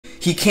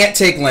he can't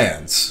take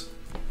lands.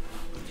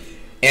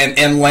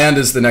 And land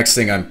is the next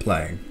thing I'm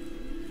playing.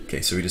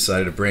 Okay, so we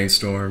decided to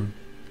brainstorm.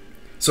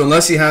 So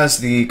unless he has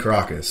the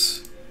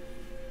Caracas.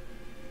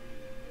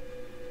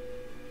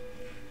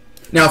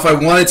 Now, if I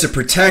wanted to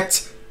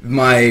protect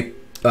my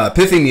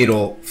Pithing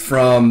Needle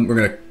from... We're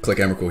going to click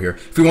Emrakul here.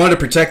 If we wanted to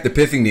protect the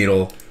Pithing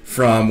Needle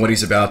from what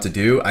he's about to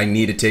do, I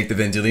need to take the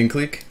Vendilion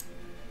Clique.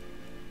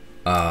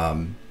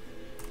 God,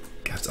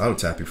 it's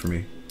auto-tapping for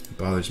me. It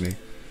bothers me.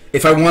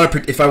 If I want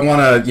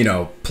to, you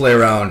know, play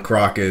around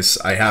Caracas,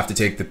 I have to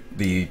take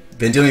the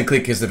Vendilion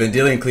Clique, because the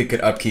Vendilion Clique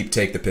could upkeep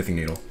take the Pithing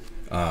Needle.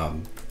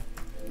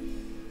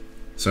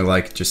 So I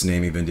like just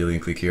naming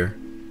Vendilion Clique here.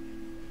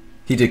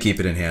 He did keep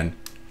it in hand.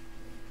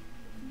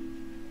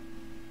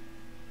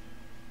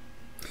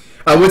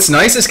 What's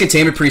nice is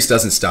Containment Priest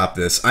doesn't stop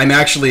this. I'm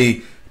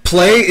actually...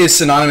 Play is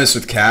synonymous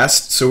with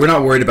cast, so we're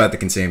not worried about the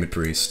Containment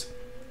Priest.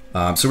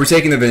 So we're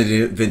taking the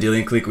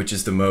Vendilion Clique, which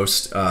is the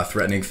most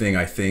threatening thing,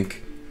 I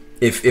think,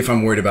 if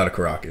I'm worried about a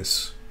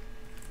Caracas.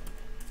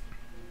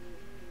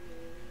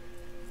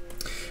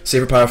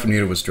 Saber Pile from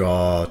Needle was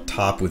draw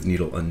top with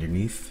Needle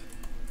underneath.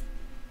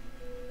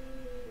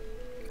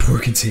 Poor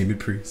Containment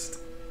Priest.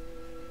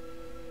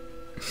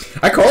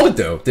 I called it,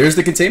 though. There's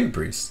the Containment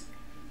Priest.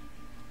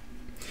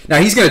 Now,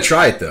 he's going to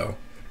try it, though.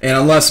 And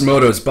unless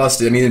Moto's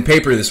busted, I mean, in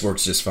paper, this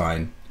works just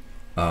fine.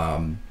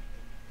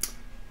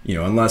 You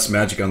know, unless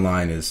Magic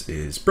Online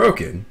is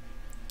broken.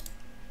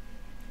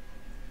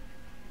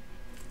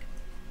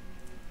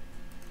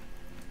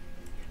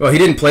 Well, he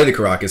didn't play the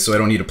Caracas, so I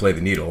don't need to play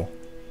the Needle.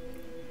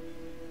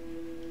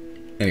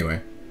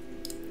 Anyway.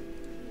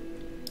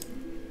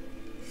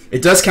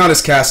 It does count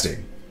as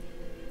casting.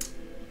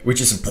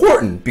 Which is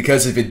important,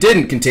 because if it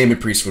didn't,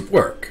 Containment Priest would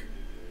work.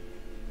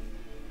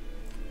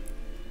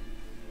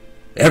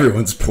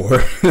 Everyone's poor.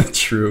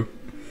 True.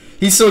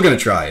 He's still going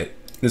to try it.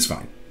 It's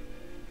fine.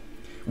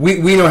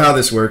 We know how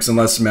this works,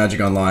 unless Magic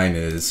Online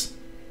is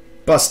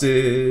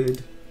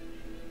busted.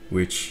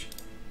 Which,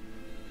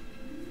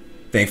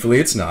 thankfully,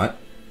 it's not.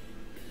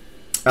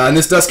 And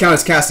this does count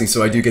as casting,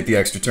 so I do get the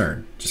extra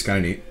turn. Just kind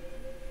of neat.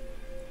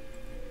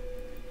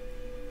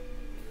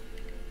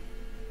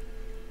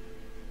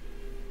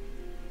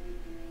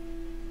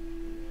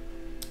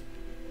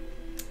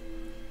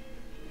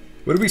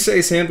 What did we say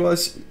his hand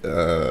was?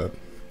 I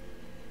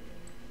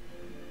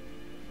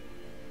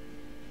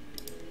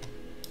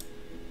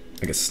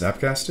guess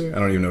Snapcaster? I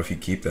don't even know if you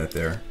keep that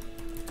there.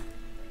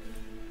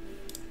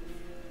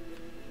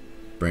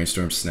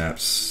 Brainstorm, Snap,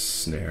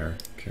 Snare.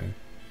 Okay.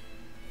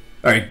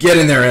 Alright, get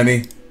in there,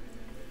 Emmy.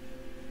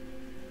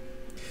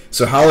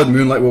 So Hallowed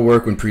Moonlight will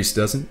work when Priest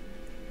doesn't.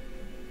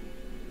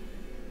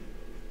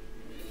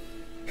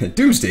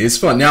 Doomsday is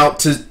fun. Now,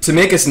 to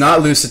make us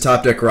not lose to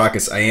top deck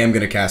Caracas, I am going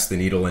to cast the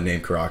Needle and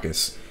name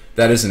Caracas.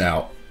 That is an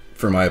out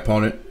for my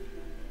opponent.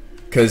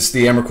 Because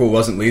the Emrakul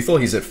wasn't lethal,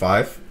 he's at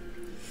 5.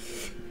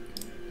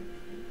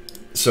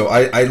 So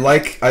I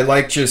like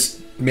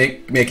just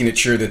making it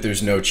sure that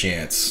there's no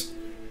chance.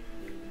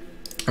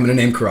 I'm going to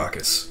name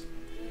Caracas.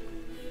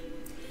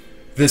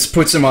 This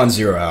puts him on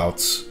 0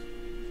 outs.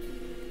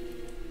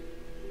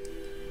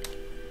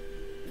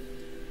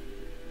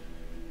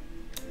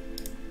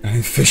 I'm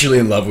officially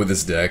in love with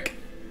this deck.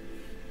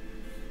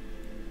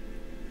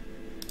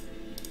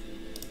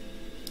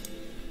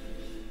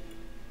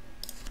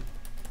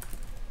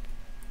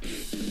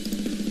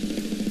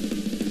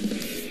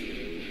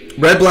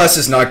 Red Blast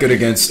is not good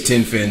against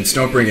Tin Fins.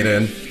 Don't bring it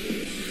in.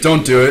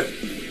 Don't do it.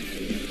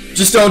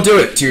 Just don't do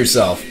it to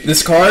yourself.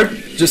 This card,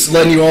 just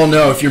letting you all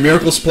know, if you're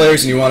Miracles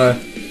players and you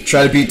want to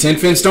try to beat Tin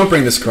Fins, don't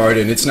bring this card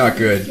in. It's not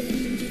good.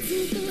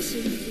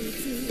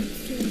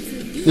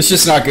 It's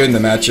just not good in the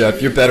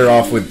matchup. You're better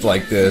off with,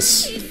 like,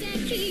 this.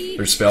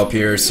 Or Spell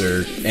Pierce,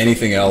 or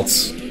anything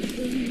else.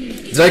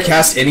 Did I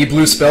cast any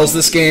blue spells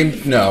this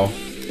game? No.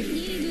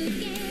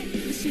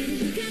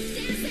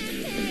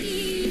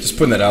 Just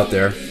putting that out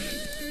there.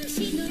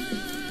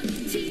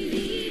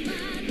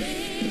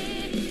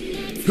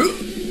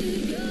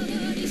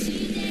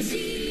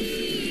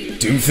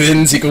 Doom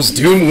Fins equals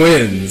Doom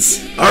wins.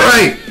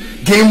 Alright!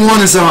 Game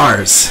 1 is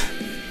ours.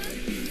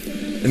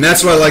 And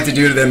that's what I like to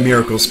do to them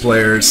Miracles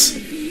players.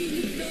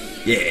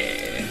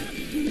 Yeah.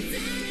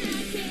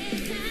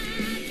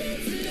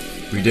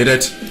 We did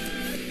it.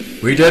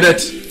 We did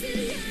it.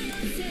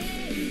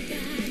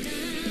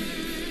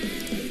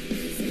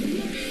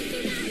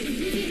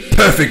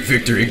 Perfect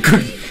victory.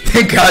 Good.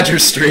 Thank God you're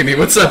streaming.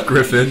 What's up,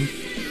 Griffin?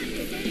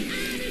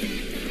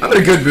 I'm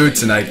in a good mood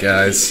tonight,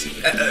 guys.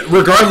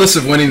 Regardless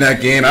of winning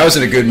that game, I was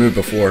in a good mood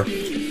before.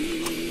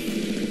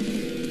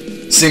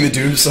 Sing the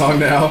Doom song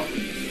now.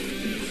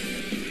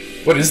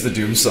 What is the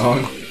Doom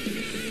song?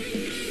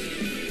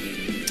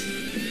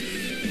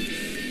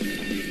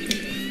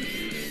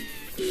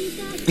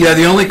 Yeah,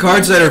 the only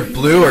cards that are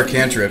blue are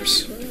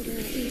cantrips.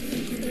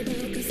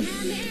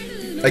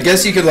 I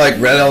guess you could, like,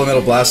 Red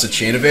Elemental Blast a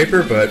Chain of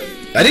Vapor, but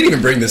I didn't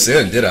even bring this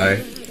in, did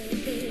I?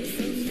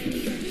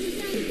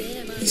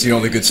 It's the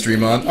only good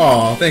stream on.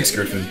 Aw, thanks,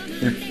 Griffin.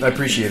 I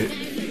appreciate it.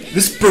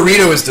 This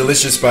burrito is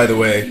delicious, by the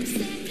way.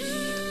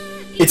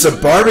 It's a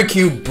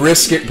barbecue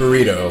brisket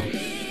burrito.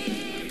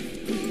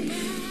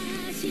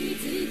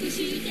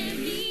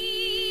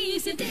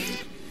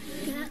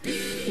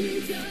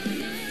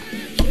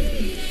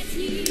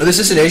 Oh, this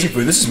isn't Asian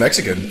food, this is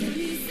Mexican.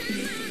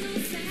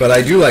 But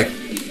I do like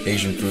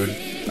Asian food.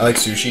 I like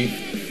sushi.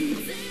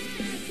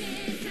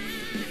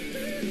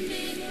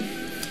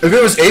 If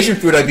it was Asian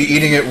food, I'd be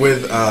eating it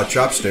with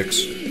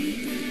chopsticks.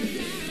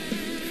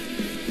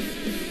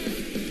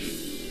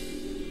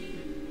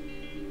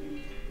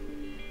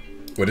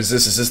 What is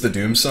this? Is this the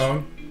Doom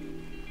song?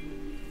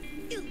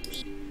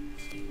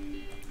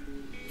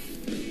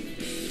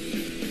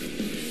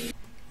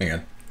 Hang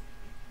on.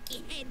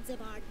 The heads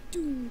of our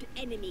doomed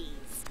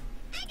enemies.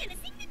 I gotta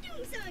sing the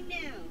Doom song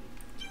now.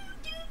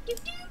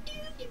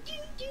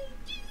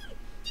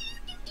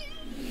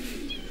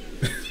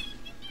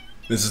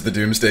 This is the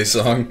Doomsday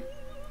song.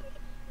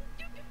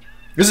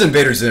 This is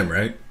Invader Zim,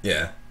 right?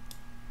 Yeah.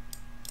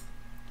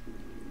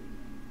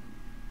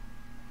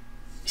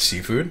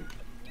 Seafood?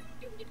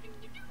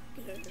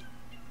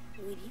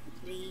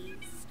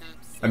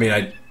 I mean,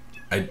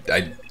 I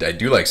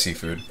do like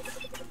seafood.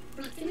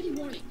 Proximity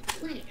warning.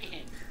 Planet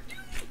ahead.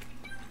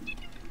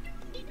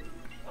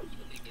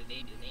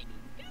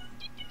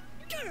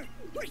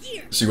 We're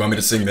here. So you want me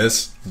to sing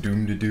this?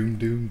 Doom da doom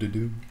doom da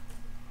doom.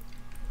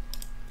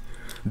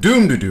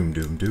 Doom da doom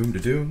doom doom da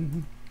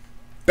doom.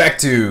 Back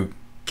to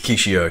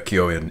Kishia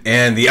Kyoin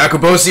and the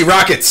Akobosi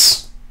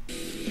Rockets.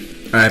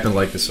 I happen to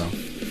like this song.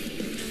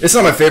 It's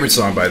not my favorite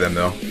song by them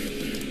though.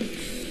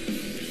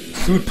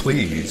 Food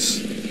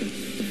please.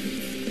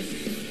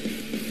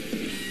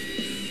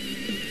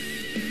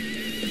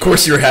 Of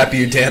course you're happy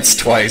you danced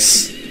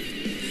twice.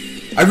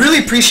 I really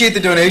appreciate the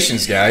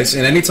donations, guys,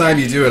 and anytime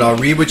you do it, I'll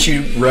read what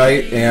you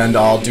write and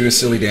I'll do a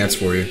silly dance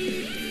for you.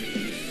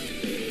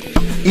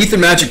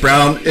 Ethan Magic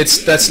Brown,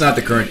 that's not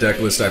the current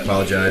deck list, I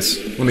apologize.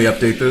 Let me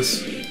update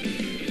this.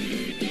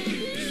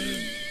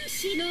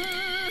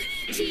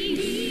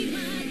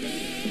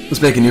 Let's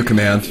make a new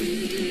command.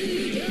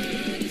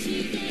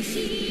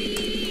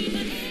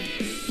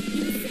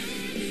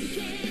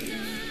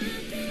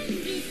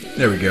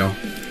 There we go.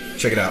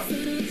 Check it out.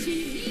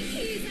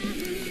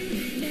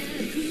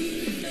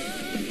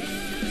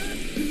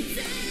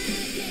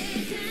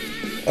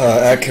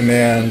 At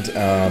command,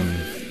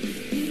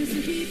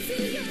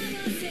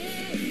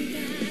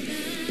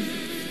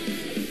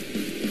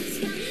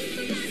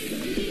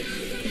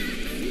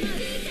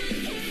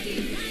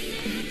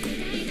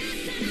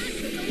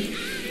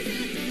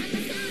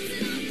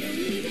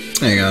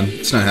 hang on,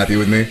 it's not happy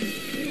with me.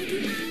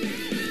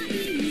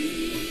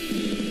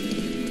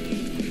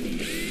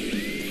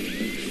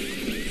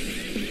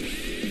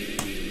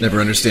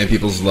 Never understand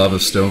people's love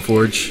of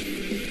Stoneforge.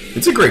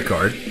 It's a great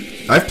card.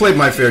 I've played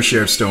my fair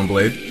share of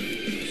Stoneblade.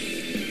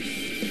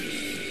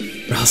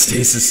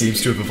 Stasis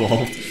seems to have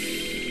evolved.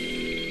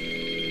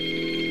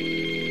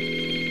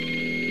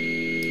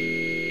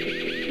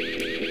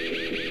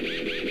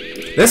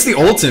 That's the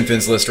old Tin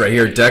Fins list right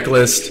here. Deck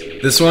list.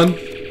 This one.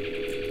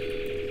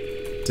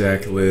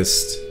 Deck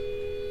list.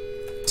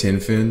 Tin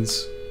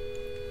Fins.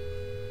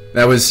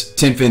 That was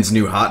Tin Fins'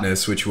 new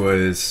hotness, which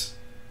was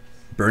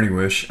Burning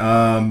Wish.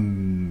 At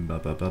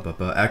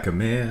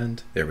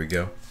command. There we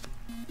go.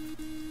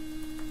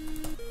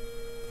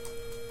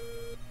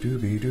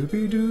 Doobie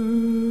doobie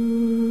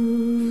doo.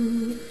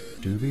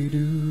 Doobie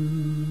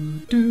doo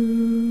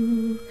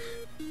doo.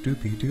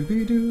 Doobie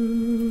doobie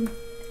doo.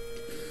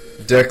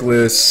 Deck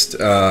list,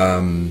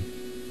 Doom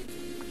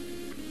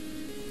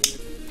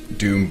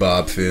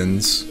Bob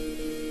Fins.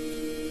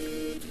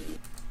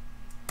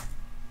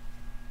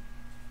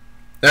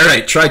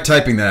 Alright, try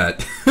typing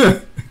that.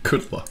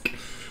 Good luck.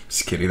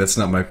 Just kidding, that's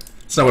not what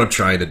I'm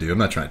trying to do. I'm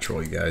not trying to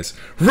troll you guys.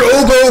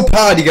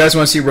 Robopod! You guys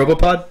want to see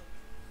Robopod?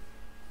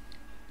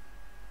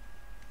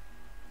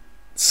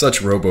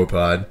 Such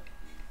Robopod.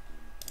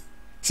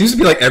 Seems to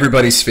be like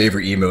everybody's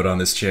favorite emote on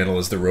this channel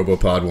is the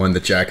Robopod one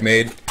that Jack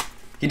made.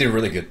 He did a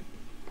really good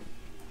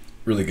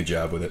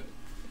job with it.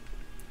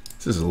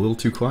 This is a little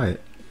too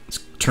quiet. Let's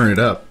turn it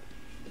up.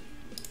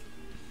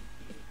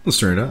 Let's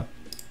turn it up.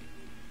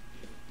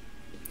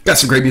 Got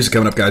some great music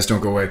coming up, guys.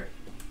 Don't go away.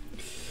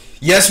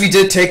 Yes, we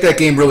did take that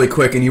game really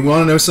quick, and you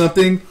want to know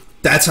something?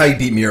 That's how you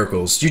beat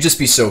Miracles. You just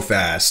be so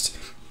fast.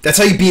 That's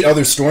how you beat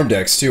other Storm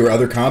decks, too, or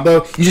other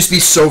combo. You just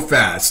be so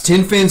fast.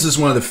 Tin Fins is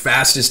one of the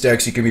fastest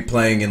decks you can be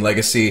playing in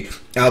Legacy,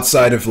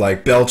 outside of,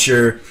 like,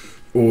 Belcher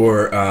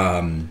or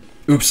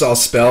Oops All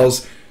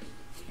Spells.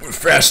 We're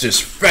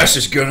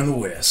fastest gun in the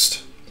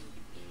West.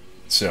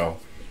 So,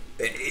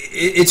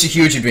 it's a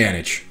huge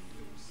advantage.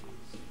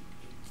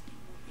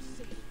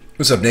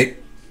 What's up, Nate?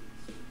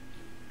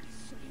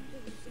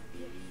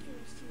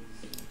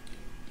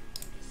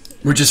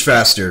 We're just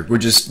faster. We're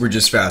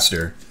just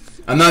faster.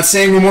 I'm not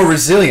saying we're more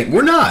resilient.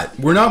 We're not.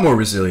 We're not more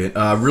resilient.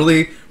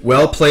 Really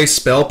well-placed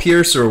Spell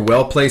Pierce or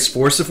well-placed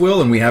Force of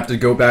Will, and we have to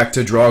go back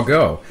to draw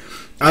go.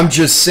 I'm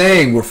just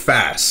saying we're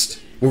fast.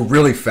 We're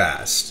really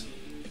fast.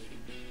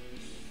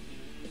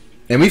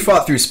 And we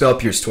fought through Spell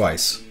Pierce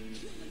twice.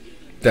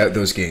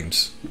 Those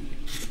games.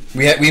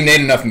 We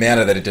made enough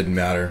mana that it didn't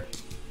matter.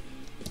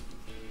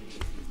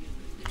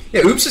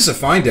 Yeah, Oops is a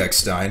fine deck,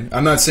 Stein.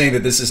 I'm not saying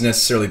that this is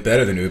necessarily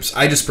better than Oops.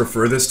 I just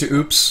prefer this to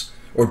Oops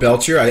or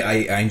Belcher.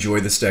 I enjoy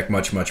this deck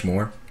much, much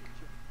more.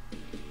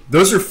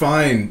 Those are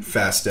fine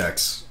fast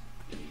decks.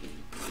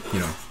 You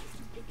know.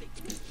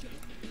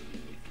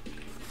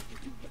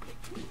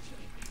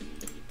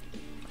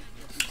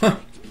 Huh.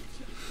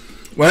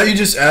 Why don't you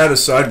just add a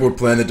sideboard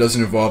plan that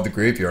doesn't involve the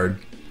graveyard?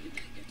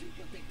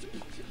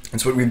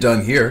 That's what we've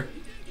done here.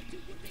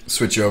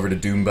 Switch over to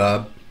Doom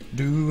Bob.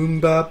 Doom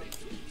Bob.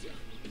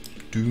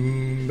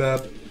 Doom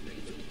Bob.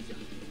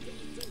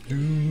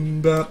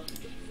 Doom Bob.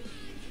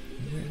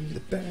 When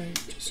the bag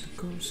just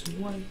goes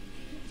white.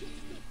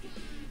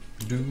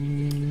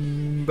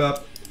 Doom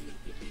Bob.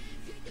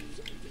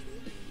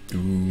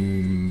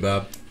 Doom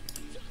Bob.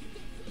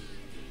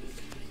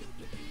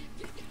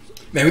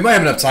 Man, we might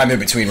have enough time in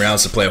between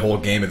rounds to play a whole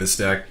game of this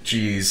deck.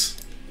 Jeez.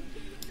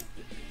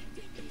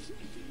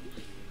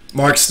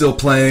 Mark's still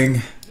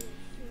playing.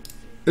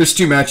 There's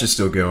 2 matches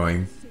still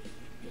going.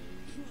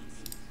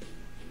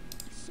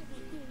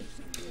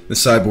 The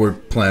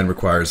sideboard plan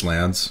requires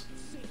lands.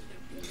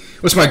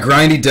 What's my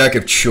grindy deck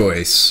of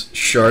choice?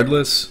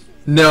 Shardless?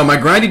 No, my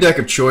grindy deck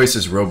of choice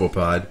is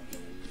Robopod.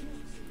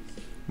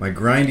 My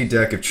grindy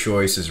deck of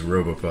choice is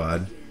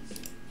Robopod.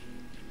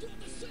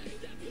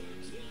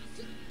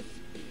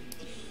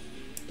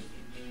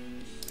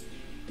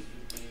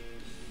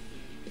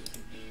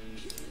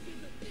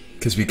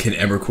 Because we can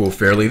Emrakul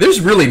fairly.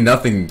 There's really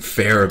nothing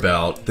fair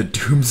about the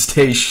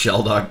Doomsday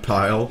Shelldog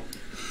pile.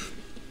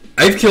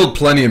 I've killed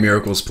plenty of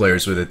Miracles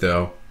players with it,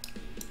 though.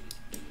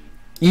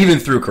 Even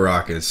through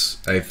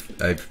Caracas,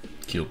 I've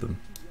killed them.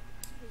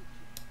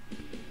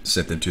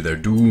 Sent them to their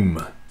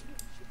doom.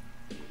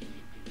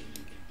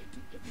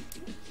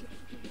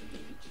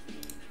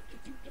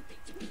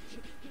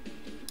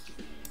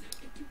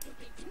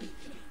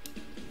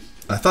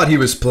 I thought he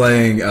was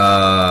playing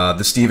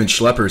the Steven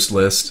Schlepper's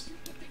list.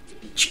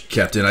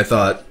 Captain, I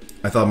thought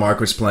Mark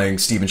was playing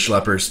Steven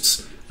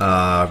Schlepper's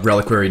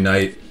Reliquary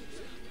Knight.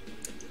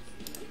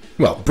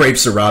 Well, Brave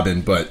Sir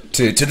Robin, but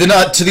to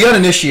the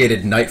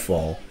uninitiated,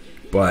 Nightfall.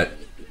 But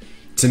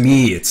to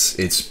me,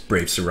 it's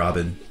Brave Sir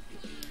Robin.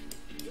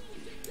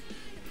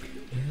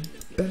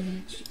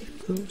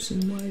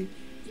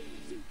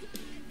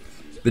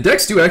 The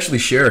decks do actually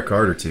share a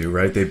card or two,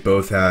 right? They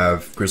both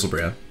have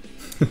Grizzlebrand.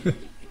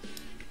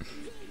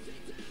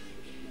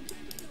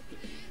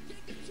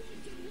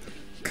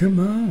 Come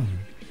on.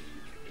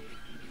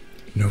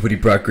 Nobody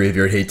brought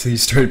Graveyard Hate till you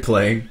started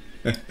playing.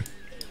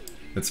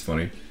 That's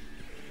funny.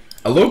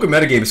 A local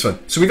metagame is fun.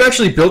 So we've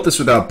actually built this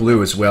without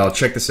blue as well.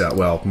 Check this out.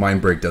 Well,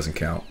 Mind Break doesn't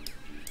count.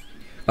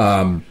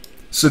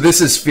 So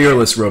this is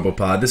Fearless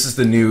Robopod. This is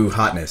the new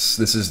hotness.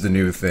 This is the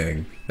new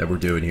thing that we're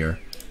doing here.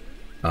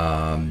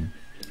 I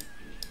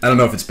don't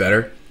know if it's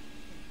better.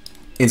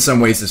 In some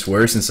ways it's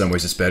worse. In some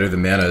ways it's better. The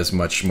mana is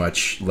much,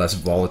 much less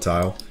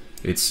volatile.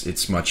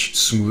 It's much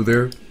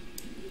smoother.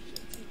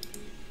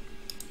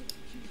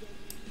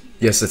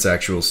 Yes, that's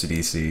actual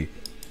CDC.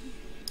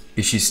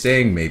 Is she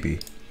staying? Maybe.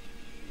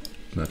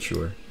 Not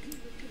sure.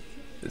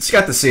 It's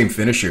got the same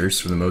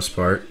finishers for the most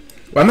part.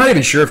 Well, I'm not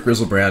even sure if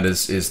Grizzlebrand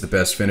is the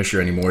best finisher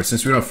anymore.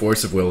 Since we don't have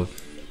Force of Will,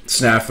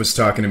 Snaff was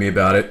talking to me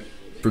about it,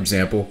 for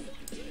example.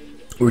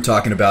 We were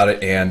talking about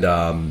it, and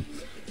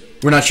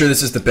we're not sure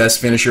this is the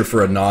best finisher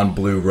for a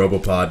non-blue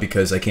Robopod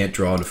because I can't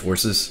draw into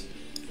forces.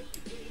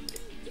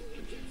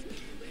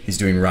 He's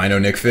doing Rhino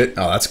Nick Fit.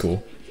 Oh, that's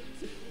cool.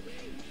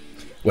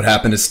 What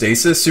happened to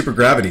Stasis? Super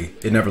Gravity.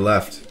 It never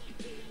left.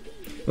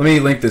 Let me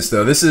link this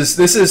though. This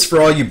is for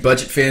all you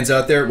budget fans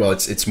out there. Well,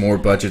 it's more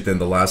budget than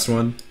the last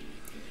one.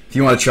 If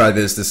you want to try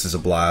this is a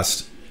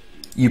blast.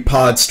 You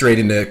pod straight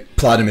into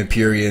Platinum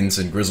Empyreans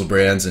and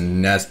Grizzlebrands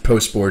and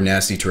post-board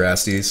Nasty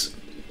Terasties.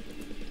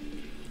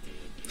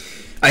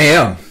 I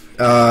am.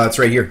 It's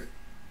right here.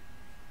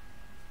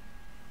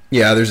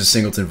 Yeah, there's a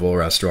Singleton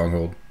Volrath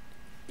Stronghold.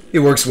 It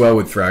works well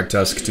with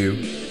Thragtusk too,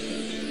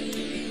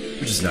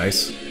 which is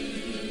nice.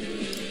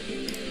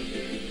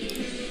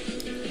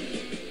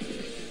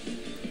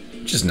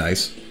 Which is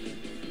nice.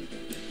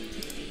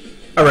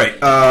 Alright,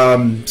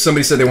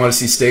 somebody said they want to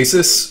see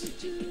Stasis.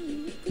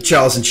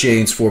 Chalice and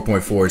Chains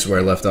 4.4 is where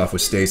I left off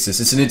with Stasis.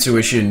 It's an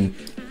intuition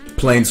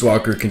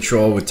Planeswalker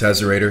control with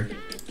Tesserator.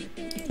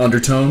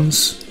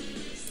 Undertones.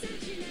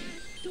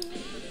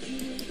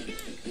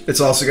 It's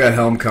also got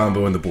Helm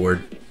combo in the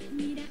board.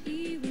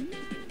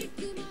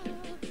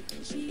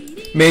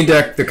 Main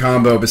deck, the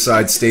combo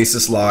besides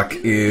Stasis Lock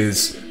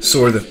is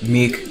Sword of the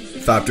Meek,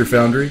 Thopter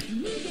Foundry.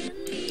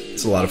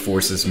 It's a lot of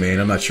forces main.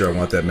 I'm not sure I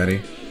want that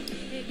many.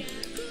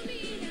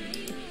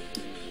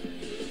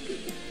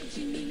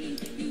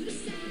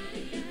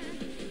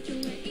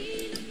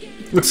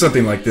 Looks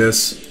something like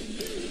this.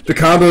 The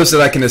combos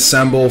that I can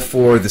assemble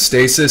for the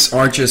Stasis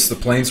aren't just the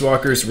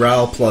Planeswalkers.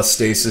 Ral plus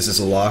Stasis is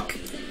a lock.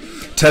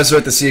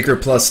 Tezzeret the Seeker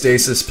plus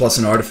Stasis plus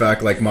an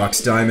artifact like Mox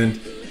Diamond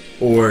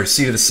or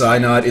Seed of the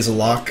Synod is a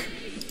lock.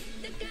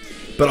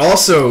 But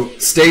also,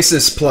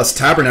 Stasis plus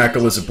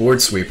Tabernacle is a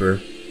board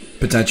sweeper,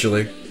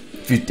 potentially.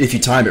 If if you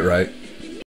time it right.